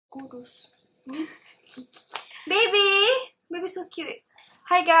kurus. Baby so cute.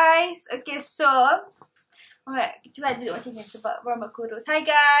 Hi guys. Okay, so alright, cuba duduk macam ni sebab Muhammad kurus. Hi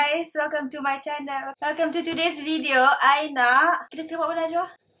guys, welcome to my channel. Welcome to today's video. I nak kita kena buat apa Najwa?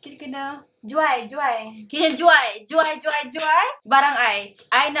 Kita kena jual barang I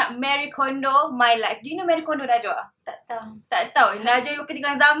nak Marie Kondo my life. Do you know Marie Kondo Najwa? Tak tahu. Najwa yang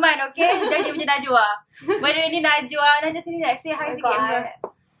ketinggalan zaman, okay? Jadi macam Najwa. By the way, ni Najwa sini say hi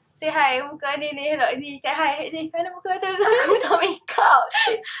sikit. Say hi, muka ni kat hi ni. Mana muka tu? Aku tak make up.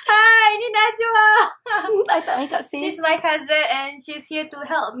 Hi, ni Najwa. I tak make up sis. She's my cousin and she's here to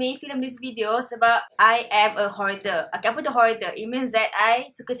help me film this video sebab I am a hoarder. Okay, apa tu hoarder? It means that I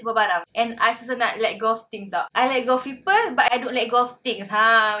suka simpan barang and I susah nak let go of things tau. I let go of people but I don't let go of things.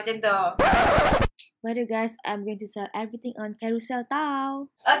 Macam tu. By the way guys, I'm going to sell everything on Carousell tau.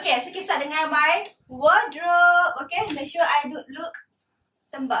 Okay, so kita start dengan my wardrobe. Okay, make sure I look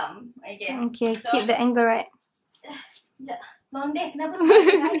tembam. Okay, so, keep the angle right. Sekejap. Long day, kenapa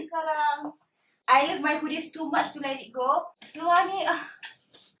sekarang kali sekarang? I love my hoodies too much to let it go. Seluar ni,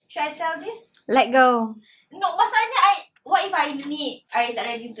 should I sell this? Let go. No, masalahnya what if I need? I tak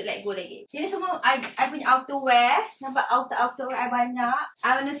ready untuk let go lagi. Jadi semua, I punya outerwear. Nampak outerwear I banyak.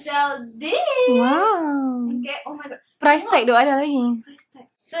 I wanna sell this. Wow. Okay, oh my god. Price tag tu ada lagi. Price tag.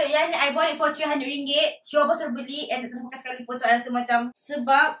 So yang ni I bought it for RM300. Siapa suruh beli and tak pakai sekali pun. So I rasa macam,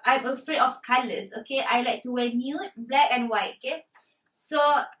 sebab I'm afraid of colours. Okay, I like to wear nude, black and white. Okay, so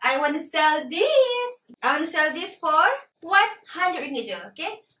I want to sell this. I want to sell this for RM100 je.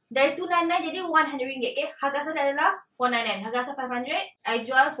 Okay, dari RM299 jadi RM100. Okay, harga asal adalah RM499. Harga asal RM500. I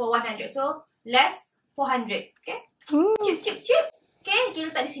jual for RM100. So less RM400. Okay, cheap. Okay,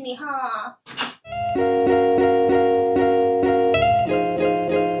 kita letak di sini.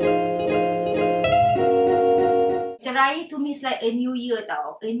 Raya to me is like a new year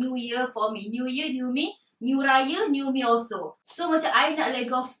tau. A new year for me. New year, new me. New Raya, new me also. So macam I nak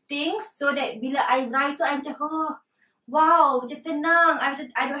let go of things so that bila I raya tu I macam wow, macam tenang. I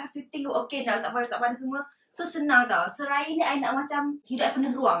don't have to think okay nak letak mana semua. So senang tau. So raya ni I nak macam hidup I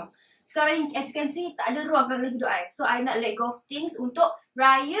penuh ruang. Sekarang as you can see tak ada ruang dalam hidup I. So I nak let go of things untuk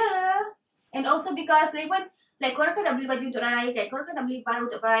raya. And also because like korang kan nak beli baju untuk raya kan. Korang kan nak beli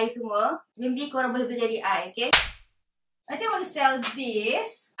barang untuk raya semua. Maybe korang boleh beli dari I, okay? I think I want to sell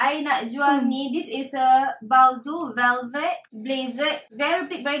this. I nak jual ni. This is a Baldu velvet blazer.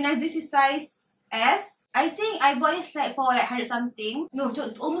 Very big, very nice. This is size S. I think I bought it like for like 100 something. No,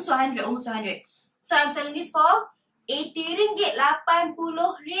 almost 100. So I'm selling this for RM80,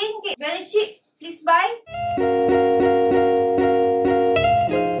 RM80. Very cheap. Please buy.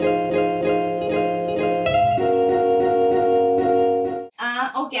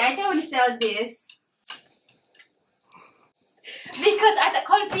 Okay, I think I want to sell this. Because I tak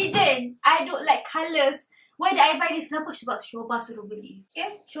confident. I don't like colours. Why did I buy this? Kenapa? Sebab Shoba suruh beli.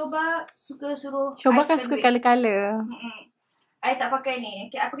 Okay? Shoba suka suruh. Shoba kan suka colour-colour. I tak pakai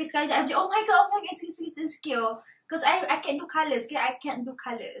ni. Okay, I pakai sekali je. I'm like, oh my god, insecure. Because I can't do colours. Okay, I can't do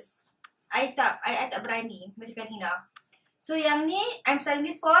colours. I tak berani. Macam Nina. So yang ni, I'm selling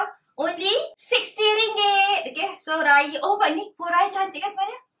this for only RM60. Okay, so raya. Oh, but ni for raya cantik kan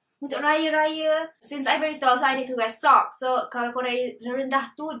sebenarnya? Untuk raya-raya. Since I'm very tall, so I need to wear socks. So, kalau korang rendah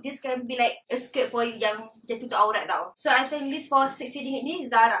tu, this can be like a skirt for you yang tutup aurat tau. So, I'm selling this for RM60 ni,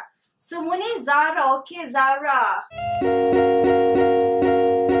 Zara. Semua ni Zara, okay? Zara.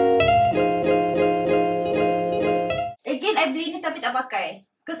 Again, I beli ni tapi tak pakai.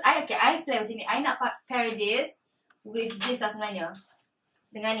 Because I plan macam ni. I nak pair this with this lah sebenarnya.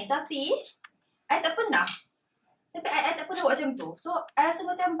 Dengan ni. Tapi, I tak pernah. Tapi I tak pernah buat macam tu. So, I rasa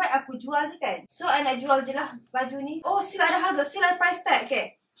macam baik aku jual je kan. So, I nak jual je lah baju ni. Oh, still ada harga. Still ada price tag.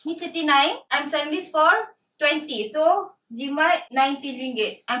 Okay. Ni RM39. I'm selling this for RM20. So, jimat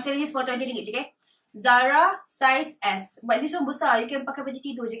RM19. I'm selling this for RM20 je, okay. Zara size S. But this one besar. You can pakai baju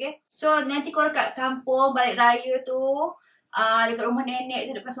tidur je, okay. So, nanti korang kat kampung, balik raya tu, dekat rumah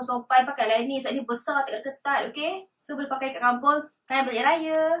nenek tu, dekat sopan, pakailah ni. Sebab ni besar, tak ketat, okay. So, boleh pakai kat kampung. Kalian balik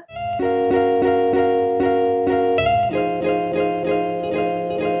raya.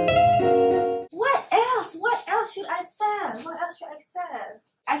 What else should I sell?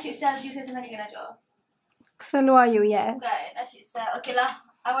 I should sell this sebenarnya kan Najwa? Seluar you, yes. Bukan, I should sell. Okay lah,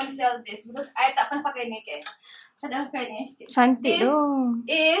 I want to sell this because I tak pernah pakai ni, okay. Saya tak pakai ni. Cantik tu.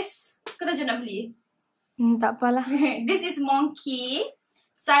 This is, kena je nak beli. Tak apalah. This is monkey.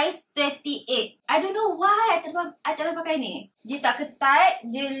 Size 38. I don't know why I tak pernah pakai ni. Dia tak ketat,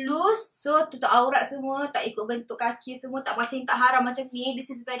 dia loose. So, tutup aurat semua. Tak ikut bentuk kaki semua. Tak macam tak haram macam ni.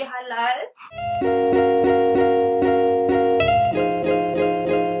 This is very halal.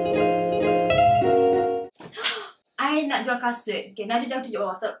 nak jual kasut. Okay, Najwa jangan tunjuk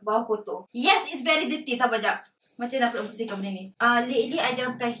bawah kotor. Yes, it's very dirty. Sabar jap. Macam mana aku nak bersihkan benda ni? Lately, I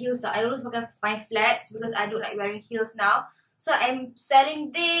jarang pakai heels. I always pakai my flats because I don't like wearing heels now. So, I'm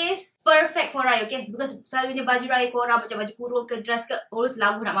selling this. Perfect for Raya, okay? Because selalunya baju Raya korang macam baju kurung ke dress ke, always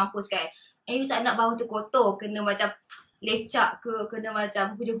lagu nak mampus kan? And you tak nak bawah tu kotor. Kena macam lecak ke, kena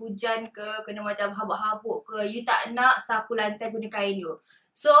macam hujan-hujan ke, kena macam habuk-habuk ke. You tak nak sapu lantai guna kain you.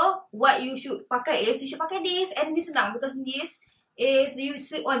 So, what you should pakai is, you should pakai this. And ni senang because this is you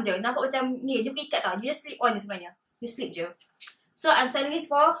slip on je. Nampak macam ni, dia bukan ikat tau. You just slip on je sebenarnya. You slip je. So, I'm selling this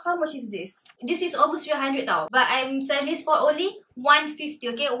for, how much is this? This is almost 300 tau. But I'm selling this for only 150,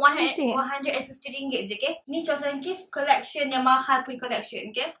 okay? 150 ringgit je, okay? Ni Carousell gift collection yang mahal punya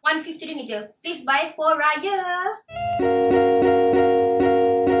collection, okay? 150 ringgit je. Please buy for Raya.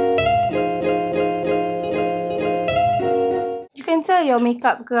 You can sell your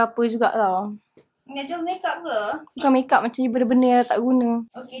makeup ke apa juga tau. Nak jual makeup ke? Bukan makeup macam benda-benda yang tak guna.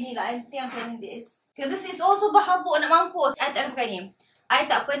 Okay, ni lah. I think I'm planning this. Okay, this is also berhabuk nak mampus. I tak ada pakai ni. I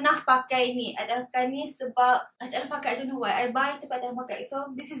tak pernah pakai ni. I tak ada pakai ni sebab I tak ada pakai. I don't know why. I buy tapi I tak ada pakai. So,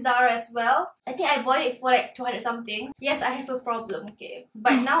 this is Zara as well. I think I bought it for like 200 something. Yes, I have a problem. Okay.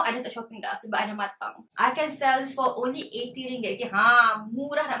 But now, I dah tak shopping dah sebab I dah matang. I can sell this for only 80 ringgit. Okay,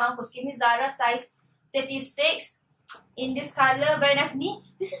 murah nak mampus. Okay, ni Zara size 36. In this colour, very nice. Ni,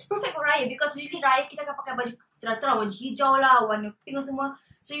 this is perfect for Raya because usually Raya kita akan pakai baju terang-terang, warna hijau lah, warna pink semua.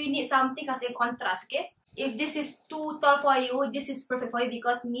 So you need something kasih contrast, okay? If this is too tall for you, this is perfect for you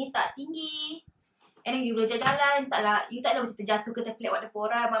because ni tak tinggi. And then you boleh jalan-jalan, you tak ada macam terjatuh ke terpelik waktu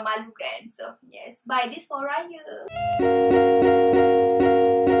orang, malu kan? So, yes, buy this for Raya.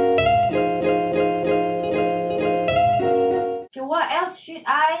 Okay, what else should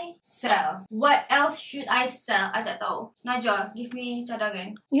I sell? What else should I sell? I tak tahu. Najwa, give me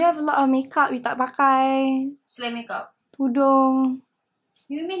cadangan. You have a lot of makeup you tak pakai. Selain makeup. Tudung.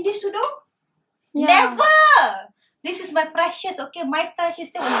 You mean this tudung? Yeah. Never! This is my precious, okay? My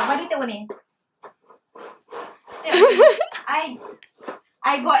precious. Tengok ni. Baru tengok ni. Tengok ni.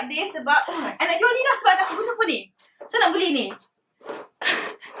 I got this sebab I nak jual ni lah sebab aku guna pun ni. So nak beli ni.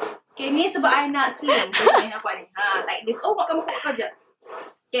 Okay, ni sebab I nak slim. Okay, nampak ni. Like this. Oh, makan kau je.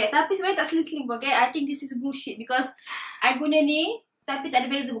 Okay, tapi sebenarnya tak slim-slim pun. Okay, I think this is bullshit because I guna ni tapi tak ada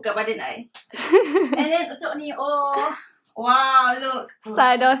beza bukan badan I. And then untuk ni, oh. Wow, look.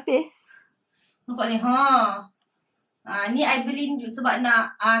 Sardosis. Nampak ni, ni I beli sebab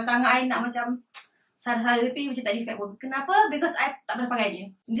nak, tangan I nak macam salah-salah tapi macam tak defect pun. Kenapa? Because I tak pernah pakai ni.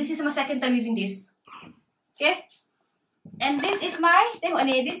 This is my second time using this. Okay? And this is my, tengok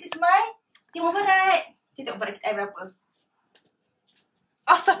ni, this is my timur barat. Kita tengok barat I berapa.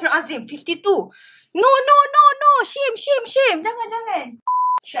 Astaghfirullahalazim, 52. No. Shame. Jangan.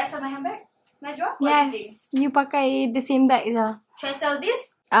 Should I sell my handbag? Najwa? Yes. You pakai the same bag je. Should I sell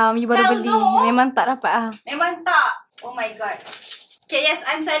this? You baru beli. No. Memang tak dapat ah. Memang tak. Oh my god. Okay, yes,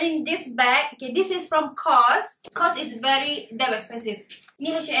 I'm selling this bag. Okay, this is from COS. COS is very damn expensive.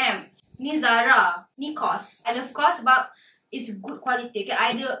 Ni H&M. Ni Zara. Ni COS. I love COS sebab it's good quality. Okay,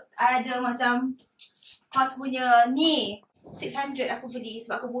 ada macam COS punya ni 600 aku beli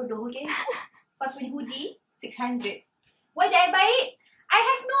sebab aku bodoh, okay? COS punya hoodie 600. Why did I buy it? I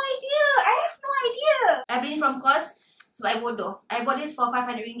have no idea. I beli from COS sebab I bodoh. I bought this for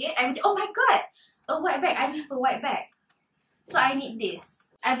 500 ringgit. I macam, oh my god, a white bag. I don't have a white bag. So I need this.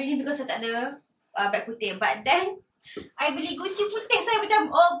 I beli because I tak ada bag putih. But then, I beli Gucci putih. So I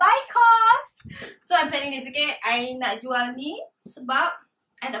macam, oh buy COS. So I'm selling this, okay? I nak jual ni sebab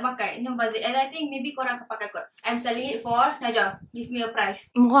I tak pakai. No bazir. And I think maybe korang akan pakai kot. I'm selling it for, Najwa, give me a price.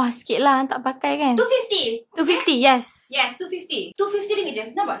 Murah sikit lah, tak pakai kan? 250. 250, yes. Yes, 250. 250 ringgit je.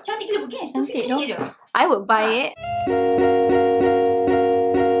 Nampak? Cantik gila bukan? 250 ringgit je. I would buy it.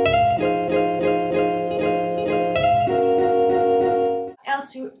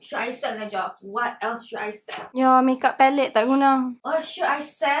 Should I sell, Najwa? What else should I sell? Your makeup palette tak guna. Or should I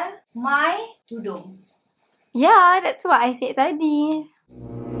sell my tudung? Yeah, that's what I said tadi.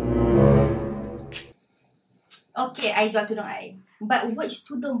 Okay, I jual tudung I. But which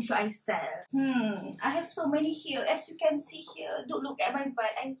tudung should I sell? I have so many here. As you can see here. Don't look at my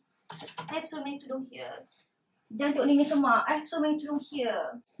butt. I have so many tudung here. Jangan tengok ni semua. I have so many tudung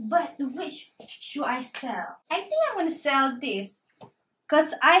here. But which should I sell? I think I'm gonna sell this.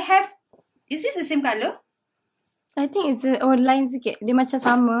 Because I have... Is this the same colour? I think it's lain sikit. Dia macam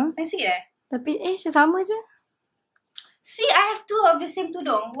sama. I see it. Tapi sama je. See, I have two of the same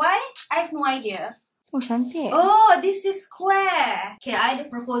tudung. Why? I have no idea. Oh, cantik. Oh, this is square. Okay, I have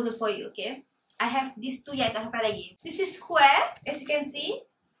a proposal for you, okay? I have these two yang I tak pakai lagi. This is square, as you can see.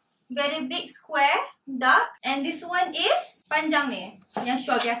 very big square, dark. And this one is panjang ni. Yang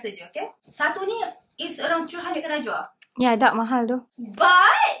shawl biasa je, okay? Satu ni is around 300 kan I jual. Ya, dak mahal tu.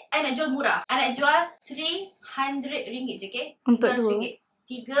 But, I nak jual murah. I nak jual RM300 je, okay? Untuk dua.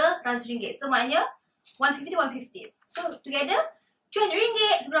 RM300. So, maknanya 150 to 150. So, together,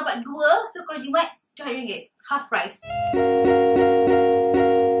 RM200. So, dapat dua. So, kalau jimat, RM200. Half price.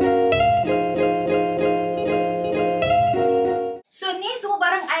 So, ni semua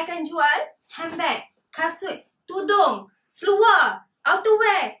barang I akan jual. Handbag, kasut, tudung, seluar,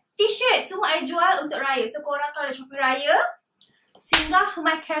 outerwear, t-shirt. Semua I jual untuk raya. So, korang kalau ada shopping raya, singgah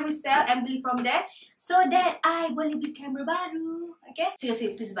my Carousell and beli from there. So that I boleh beli kamera baru. Okay?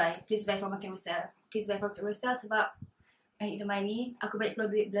 Seriously, please buy. Please buy from my Carousell. Please buy from Carousell sebab I need the money. Aku banyak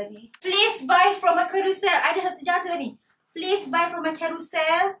keluar duit bulan ni. Please buy from my Carousell. I dah terjaga ni. Please buy from my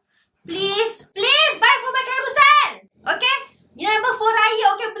Carousell. Please buy from my Carousell. Okay? Ni number for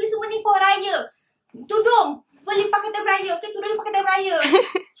raya. Okay, beli semua ni for raya. Tudung, beli pakai time raya. Okay, tudung ni pakai time raya.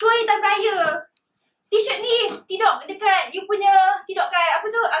 Seluar ni time raya. T-shirt ni tidur dekat you punya, tidur kat apa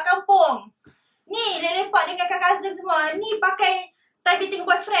tu, kampung. Ni lepak dengan cousin semua. Ni pakai time dating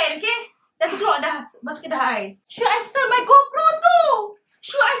boyfriend, okay? Dah keluar dah masuk kedah I. Should I sell my GoPro tu?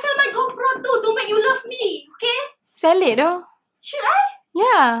 Should I sell my GoPro tu to make you love me? Okay? Sell it tu. Should I?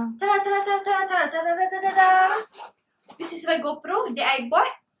 Ya. Ta-da. This is my GoPro that I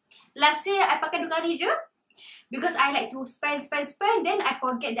bought. Last year I pakai 2 kali je. Because I like to spend. Then I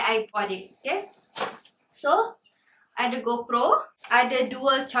forget that I bought it. Okay? So, ada GoPro, ada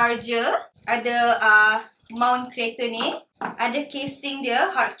dual charger, ada mount kereta ni, ada casing dia,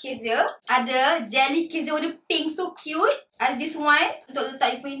 hard case dia, ada jelly case dia warna pink, so cute. Ada this one untuk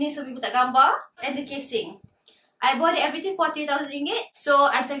letak you punya ni so people tak gambar, and the casing. I bought it everything for RM3,000. So,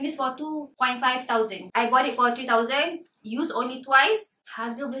 I'm selling this for $2,500. I bought it for $3,000. Use only twice.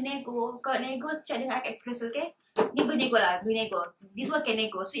 Harga boleh nego. Kalau nego, check dengan I kat Carousell, okay? Ni boleh nego lah, boleh nego. This one can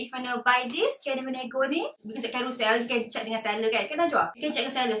nego. So, if you want to buy this, can nego ni. Because at Carousell, you can check dengan seller kan? Kan Najwa? You can check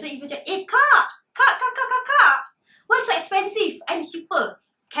dengan seller. So, if you check, Kak! Why so expensive? And cheaper?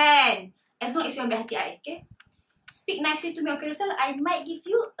 Can. As long as you ambil hati I, okay? Speak nicely to me on Carousell, I might give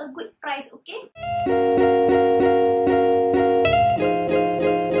you a good price, okay?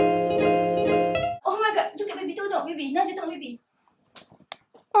 Oh my god, look at baby, tengok baby. Najwa tengok baby.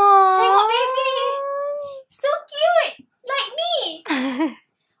 Tengok baby. So cute. Like me.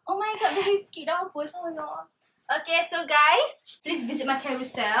 Oh my god, baby cute dah apa. Oh my god. Okay, so guys, please visit my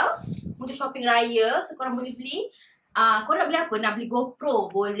Carousell untuk shopping raya. So korang boleh beli. Korang nak beli apa? Nak beli GoPro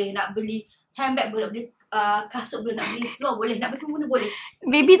boleh. Nak beli handbag boleh. Nak beli kasut boleh. Nak beli seluar boleh. Nak beli semua benda boleh.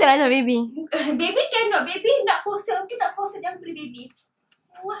 Baby tak nak jual baby. Baby cannot. Baby nak for sale. Okay, nak for sale. Jangan beli baby.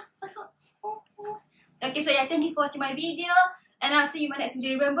 Wah. Okay, so yeah, thank you for watching my video. And I'll see you in my next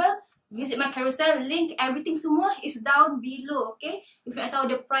video. Remember, visit my Carousell. Link, everything semua is down below. Okay? If you nak tahu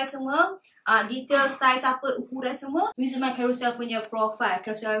the price semua, detail, size apa, ukuran semua, visit my Carousell punya profile.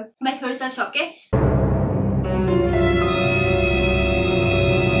 My Carousell shop, okay?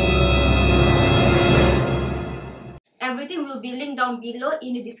 Everything will be linked down below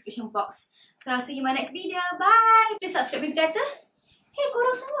in the description box. So I'll see you in my next video. Bye! Please subscribe baby kata. Hey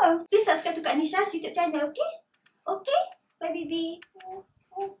korang semua. Please subscribe to Kak Nisha's YouTube channel, okay? Okay? Bye baby.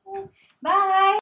 Bye!